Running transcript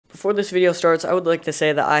Before this video starts, I would like to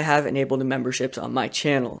say that I have enabled memberships on my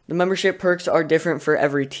channel. The membership perks are different for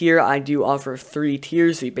every tier. I do offer 3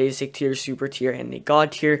 tiers, the basic tier, super tier, and the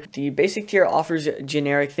god tier. The basic tier offers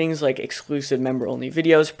generic things like exclusive member-only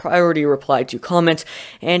videos, priority reply to comments,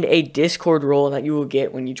 and a Discord role that you will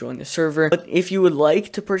get when you join the server. But if you would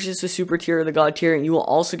like to purchase the super tier or the god tier, you will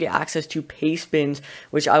also get access to pastebins,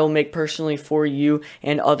 which I will make personally for you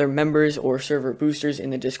and other members or server boosters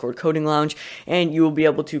in the Discord coding lounge, and you will be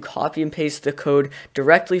able to copy and paste the code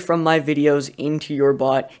directly from my videos into your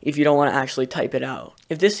bot if you don't want to actually type it out.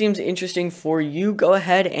 If this seems interesting for you, go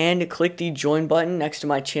ahead and click the join button next to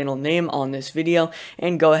my channel name on this video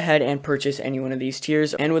and go ahead and purchase any one of these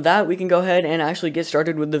tiers. And with that, we can go ahead and actually get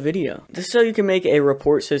started with the video. This is how you can make a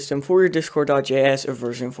report system for your Discord.js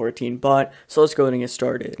version 14 bot. So let's go ahead and get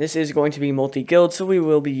started. This is going to be multi-guild, so we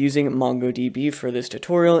will be using MongoDB for this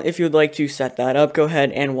tutorial. If you would like to set that up, go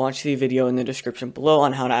ahead and watch the video in the description below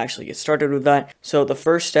on how to actually get started with that. So the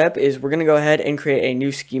first step is we're going to go ahead and create a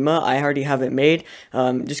new schema. I already have it made.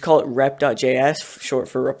 Just call it rep.js, short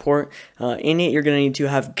for report. In it, you're going to need to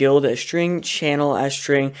have guild as string, channel as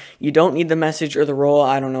string. You don't need the message or the role.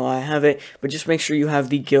 I don't know why I have it, but just make sure you have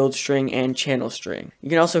the guild string and channel string. You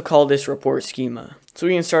can also call this report schema. So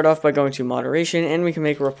we can start off by going to moderation, and we can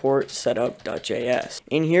make report setup.js.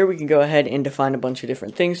 In here, we can go ahead and define a bunch of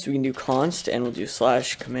different things. So we can do const, and we'll do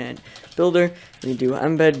 / command builder. We can do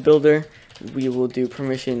embed builder. We will do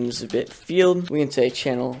permissions bit field. We can say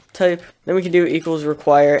channel type. Then we can do equals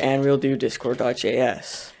require, and we'll do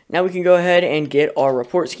discord.js. Now we can go ahead and get our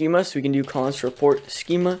report schema. So we can do const report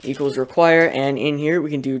schema equals require, and in here we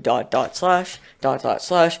can do //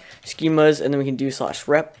 schemas, and then we can do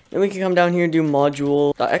 /rep. Then we can come down here and do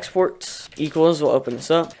module.exports equals, we'll open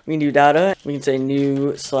this up. We can do data, we can say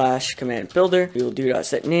new / command builder. We will do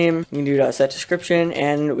 .set name, we can do .set description,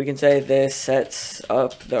 and we can say this sets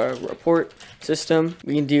up the report system.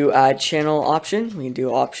 We can do add channel option, we can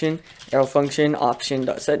do option, arrow function,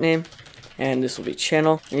 option.set name. And this will be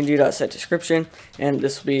channel. You can do .set description, and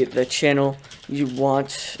this will be the channel you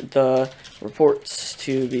want the reports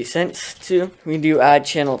to be sent to. We can do add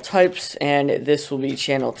channel types, and this will be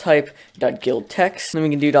channel type .guild text. Then we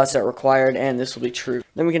can do .set required, and this will be true.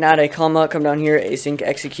 Then we can add a comma, come down here, async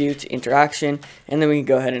execute interaction, and then we can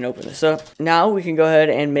go ahead and open this up. Now we can go ahead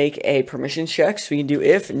and make a permissions check. So we can do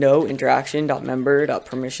if no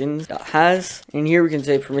interaction.member.permissions.has. And here we can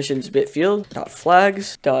say permissions bit field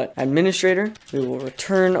 .flags.administrator. We will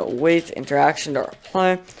return await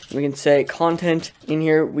interaction.reply. We can say content. In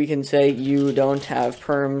here we can say you don't have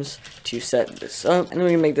perms to set this up, and then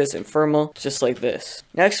we can make this informal just like this.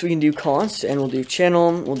 Next we can do const, and we'll do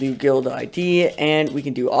channel, we'll do guild ID, and we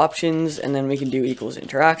can do options, and then we can do equals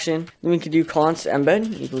interaction. Then we can do const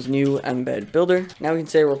embed equals new embed builder. Now we can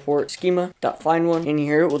say report schema find one. In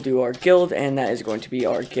here we'll do our guild, and that is going to be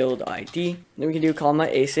our guild ID. Then we can do comma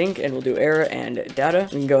async, and we'll do error and data.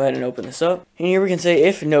 We can go ahead and open this up. And here we can say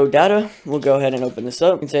if no data, we'll go ahead and open this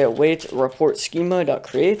up. We can say await report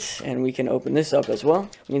schema.create, and we can open this up as well.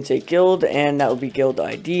 We can say guild, and that will be guild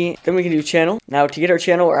ID. Then we can do channel. Now to get our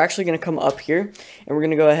channel, we're actually going to come up here, and we're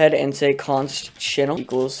going to go ahead and say const channel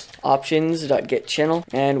equals options.get channel,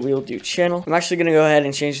 and we'll do channel. I'm actually going to go ahead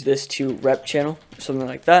and change this to rep channel, or something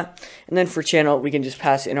like that. And then for channel, we can just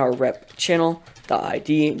pass in our rep channel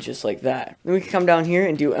 .id just like that. Then we can come down here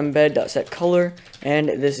and do embed.set color, and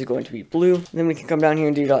this is going to be blue. Then we can come down here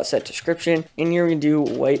and do .set description. In here we can do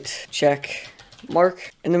white check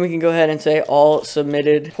mark, and then we can go ahead and say all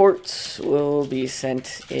submitted ports will be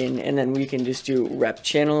sent in, and then we can just do rep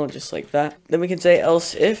channel just like that. Then we can say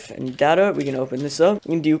else if, and data, we can open this up.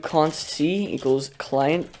 We can do const c equals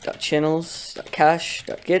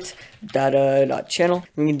client.channels.cache.get data.channel.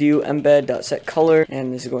 We can do embed.set color,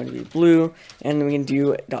 and this is going to be blue, and then we can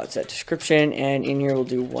do .set description, and in here we'll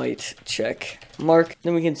do white check mark.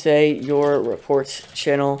 Then we can say your reports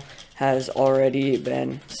channel has already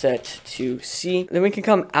been set to C. Then we can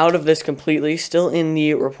come out of this completely, still in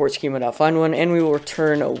the report schema.find one, and we will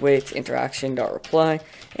return await interaction.reply,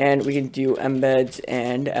 and we can do embeds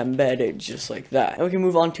and embed it just like that. And we can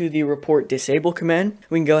move on to the report disable command.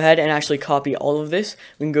 We can go ahead and actually copy all of this.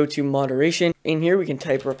 We can go to moderation. In here we can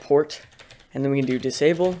type report, and then we can do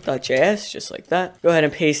disable.js just like that. Go ahead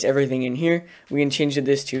and paste everything in here. We can change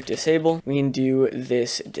this to disable. We can do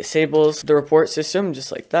this disables the report system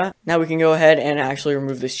just like that. Now we can go ahead and actually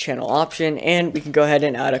remove this channel option, and we can go ahead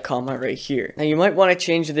and add a comma right here. Now you might want to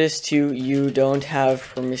change this to you don't have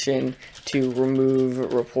permission to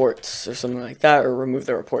remove reports or something like that, or remove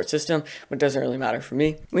the report system, but it doesn't really matter for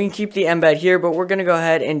me. We can keep the embed here, but we're going to go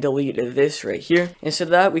ahead and delete this right here. Instead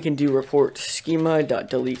of that, we can do report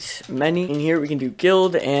schema.delete many. In here we can do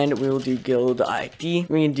guild, and we will do guild ID.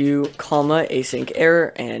 We can do comma async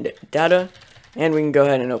error and data. And we can go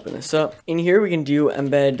ahead and open this up. In here we can do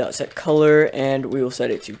embed.setColor, and we will set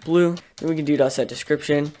it to blue. Then we can do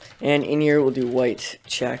 .setDescription, and in here we'll do white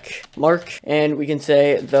check mark, and we can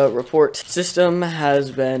say the report system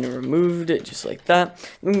has been removed, just like that.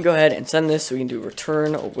 We can go ahead and send this, so we can do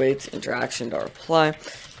return await interaction.reply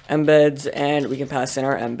embeds, and we can pass in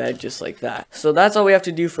our embed just like that. So that's all we have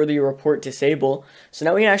to do for the report disable. So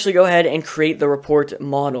now we can actually go ahead and create the report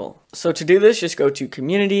model. So to do this, just go to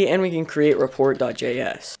community, and we can create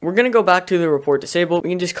report.js. We're going to go back to the report disable. We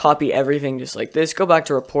can just copy everything just like this, go back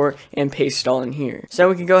to report, and paste it all in here. So now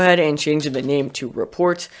we can go ahead and change the name to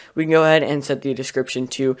report. We can go ahead and set the description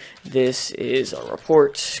to this is a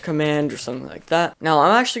report command or something like that. Now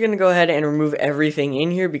I'm actually going to go ahead and remove everything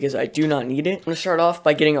in here because I do not need it. I'm going to start off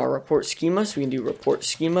by getting our report schema. So we can do report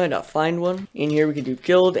schema.find one. In here we can do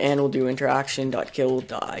guild, and we'll do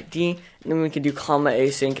interaction.guild.id. And then we can do comma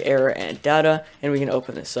async error and data, and we can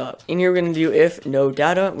open this up. In here we're going to do if no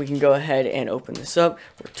data. We can go ahead and open this up,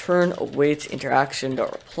 return await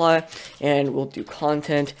interaction.reply, and we'll do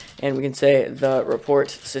content, and we can say the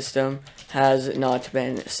report system has not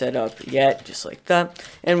been set up yet, just like that.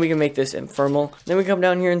 And we can make this informal. Then we come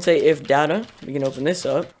down here and say if data. We can open this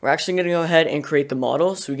up. We're actually going to go ahead and create the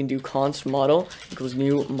model. So we can do const model equals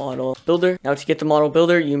new model builder. Now to get the model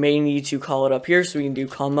builder, you may need to call it up here. So we can do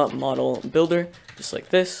comma model builder, just like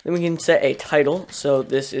this. Then we can set a title. So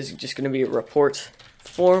this is just going to be a report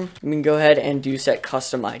form. We can go ahead and do set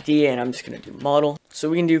custom ID, and I'm just going to do model. So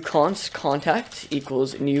we can do const contact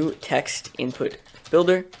equals new text input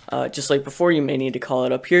builder. Just like before, you may need to call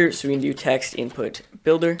it up here. So we can do text input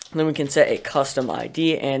builder. And then we can set a custom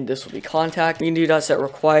ID, and this will be contact. We can do .set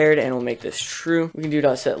required, and we'll make this true. We can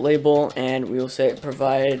do .set label, and we will say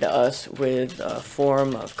provide us with a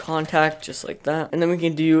form of contact, just like that. And then we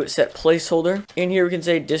can do set placeholder. In here we can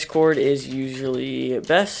say Discord is usually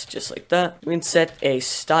best, just like that. We can set a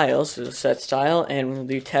style, so set style, and we'll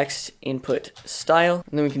do text input style.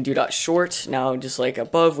 And then we can do .short. Now just like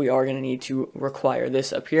above, we are going to need to require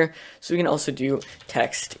this up here, so we can also do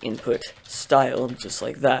text input style, just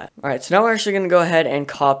like that. Alright, so now we're actually going to go ahead and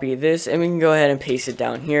copy this, and we can go ahead and paste it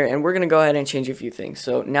down here, and we're going to go ahead and change a few things.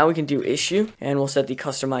 So now we can do issue, and we'll set the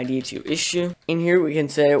custom ID to issue. In here we can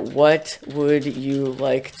say what would you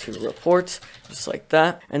like to report, just like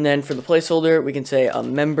that. And then for the placeholder we can say a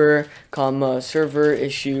member comma server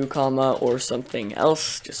issue comma or something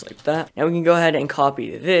else, just like that. Now we can go ahead and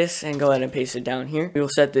copy this and go ahead and paste it down here. We will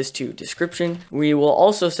set this to description. We will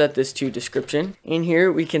also set this to description. In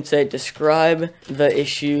here we can say describe the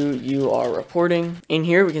issue you are reporting. In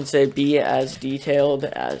here we can say be as detailed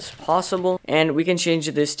as possible, and we can change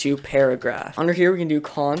this to paragraph. Under here we can do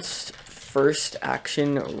const first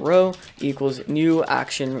action row equals new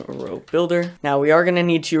action row builder. Now we are going to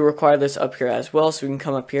need to require this up here as well, so we can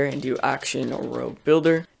come up here and do action row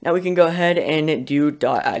builder. Now we can go ahead and do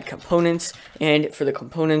 .add components, and for the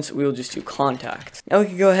components we will just do contact. Now we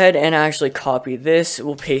can go ahead and actually copy this.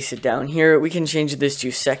 We'll paste it down here. We can change this to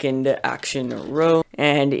second action row,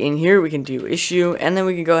 and in here we can do issue, and then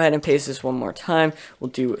we can go ahead and paste this one more time. We'll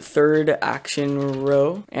do third action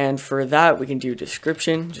row, and for that we can do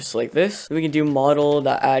description, just like this. Then we can do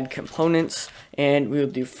model.add components, and we will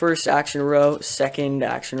do first action row, second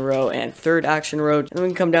action row, and third action row. And then we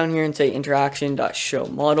can come down here and say interaction.show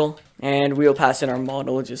model, and we'll pass in our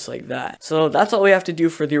model just like that. So that's all we have to do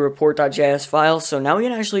for the report.js file. So now we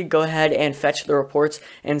can actually go ahead and fetch the reports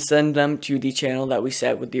and send them to the channel that we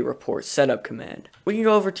set with the report setup command. We can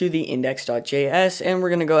go over to the index.js, and we're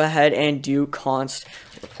going to go ahead and do const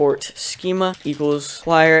report schema equals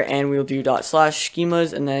require, and we'll do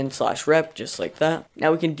 ./schemas and then /rep, just like that.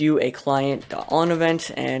 Now we can do a client.on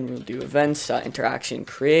event, and we'll do events.interaction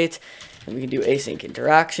create, and we can do async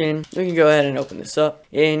interaction. We can go ahead and open this up.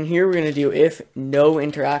 In here we're going to do if no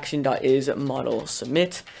interaction.is model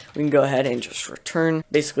submit. We can go ahead and just return.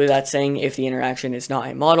 Basically that's saying if the interaction is not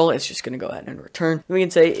a model, it's just going to go ahead and return. We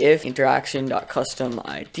can say if interaction.custom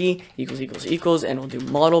ID equals, and we'll do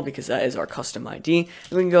model because that is our custom ID.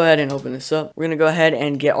 And we can go ahead and open this up. We're going to go ahead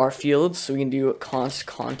and get our fields. So we can do const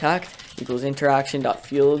contact equals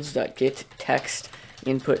interaction.fields.get text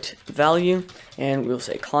input value, and we'll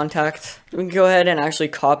say contact. We can go ahead and actually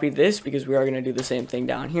copy this because we are going to do the same thing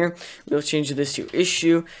down here. We'll change this to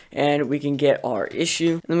issue, and we can get our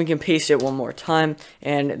issue. And then we can paste it one more time,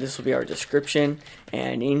 and this will be our description.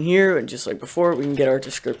 And in here, just like before, we can get our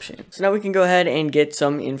description. So now we can go ahead and get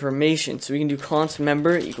some information. So we can do const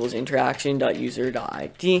member equals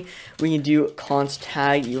interaction.user.id. We can do const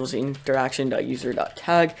tag equals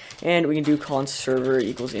interaction.user.tag. And we can do const server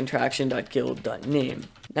equals interaction.guild.name.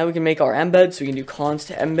 Now we can make our embed. So we can do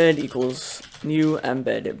const embed equals new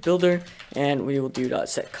embed builder. And we will do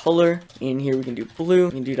 .set color. In here we can do blue.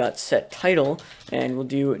 We can do .set title. And we'll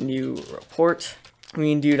do new report.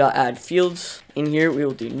 We can do .add fields. In here we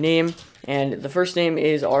will do name, and the first name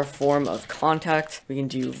is our form of contact. We can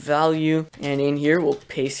do value, and in here we'll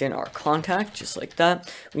paste in our contact just like that.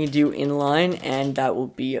 We can do inline, and that will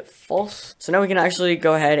be false. So now we can actually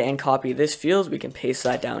go ahead and copy this field. We can paste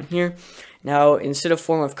that down here. Now, instead of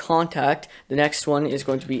form of contact, the next one is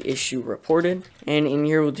going to be issue reported. And in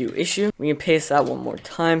here, we'll do issue. We can paste that one more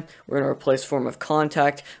time. We're going to replace form of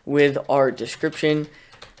contact with our description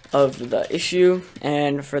of the issue,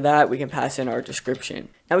 and for that we can pass in our description.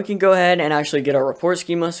 Now we can go ahead and actually get our report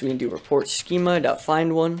schema. So we can do report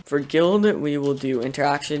schema.findOne. For guild, we will do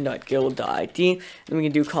interaction.guild.id, and we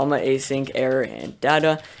can do comma async error and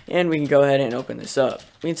data, and we can go ahead and open this up.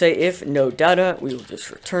 We can say if no data, we will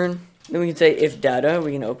just return. Then we can say if data,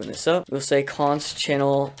 we can open this up. We'll say const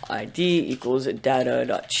channel ID equals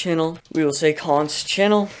data.channel. We will say const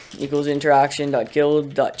channel equals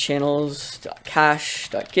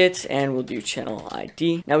interaction.guild.channels.cache.get, and we'll do channel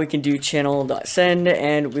ID. Now we can do channel.send,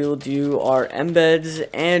 and we will do our embeds,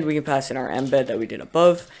 and we can pass in our embed that we did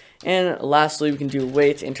above. And lastly, we can do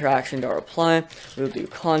wait interaction.reply. We'll do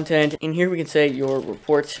content. In here, we can say your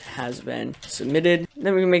report has been submitted.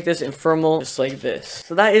 Then we can make this informal, just like this.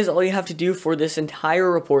 So that is all you have to do for this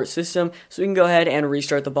entire report system. So we can go ahead and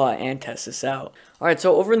restart the bot and test this out. Alright,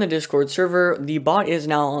 so over in the Discord server, the bot is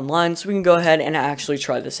now online, so we can go ahead and actually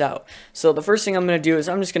try this out. So the first thing I'm going to do is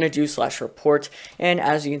I'm just going to do /report, and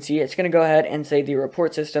as you can see, it's going to go ahead and say the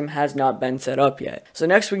report system has not been set up yet. So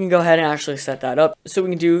next we can go ahead and actually set that up. So we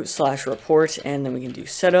can do /report, and then we can do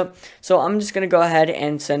setup. So I'm just going to go ahead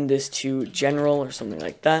and send this to general or something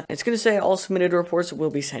like that. It's going to say all submitted reports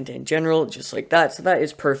will be sent in general, just like that. So that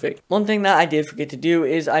is perfect. One thing that I did forget to do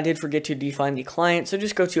is I did forget to define the client. So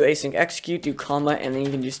just go to async execute, do comma, and then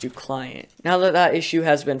you can just do client. Now that that issue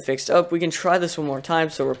has been fixed up, we can try this one more time.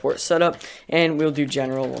 So report setup, and we'll do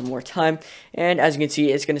general one more time. And as you can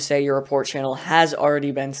see, it's going to say your report channel has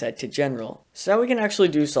already been set to general. So now we can actually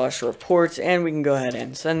do /report, and we can go ahead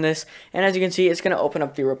and send this. And as you can see, it's going to open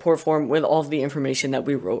up the report form with all of the information that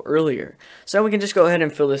we wrote earlier. So we can just go ahead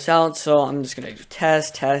and fill this out. So I'm just going to do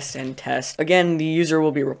test, test, and test. Again, the user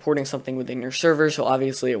will be reporting something within your server, so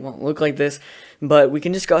obviously it won't look like this. But we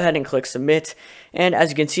can just go ahead and click submit. And as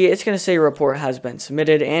you can see, it's going to say your report has been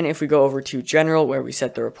submitted. And if we go over to general, where we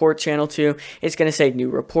set the report channel to, it's going to say new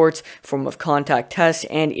report, form of contact test,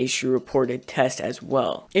 and issue reported test as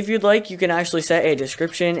well. If you'd like, you can actually set a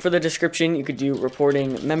description. For the description, you could do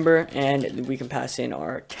reporting member, and we can pass in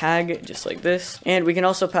our tag just like this. And we can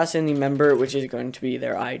also pass in the member, which is going to be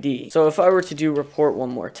their ID. So if I were to do report one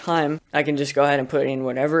more time, I can just go ahead and put in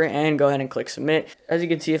whatever and go ahead and click submit. As you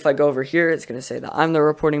can see, if I go over here, it's going to say that I'm the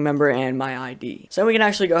reporting member and my ID. So we can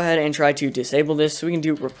actually go ahead and try to disable this. So we can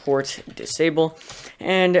do report disable.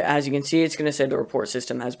 And as you can see, it's going to say the report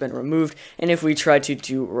system has been removed. And if we try to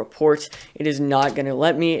do report, it is not going to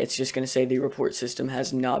let me. It's just going to say the report system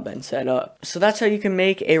has not been set up. So that's how you can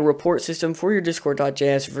make a report system for your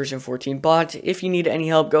Discord.js version 14 bot. If you need any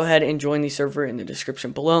help, go ahead and join the server in the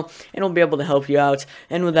description below, and we'll be able to help you out.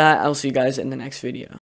 And with that, I'll see you guys in the next video.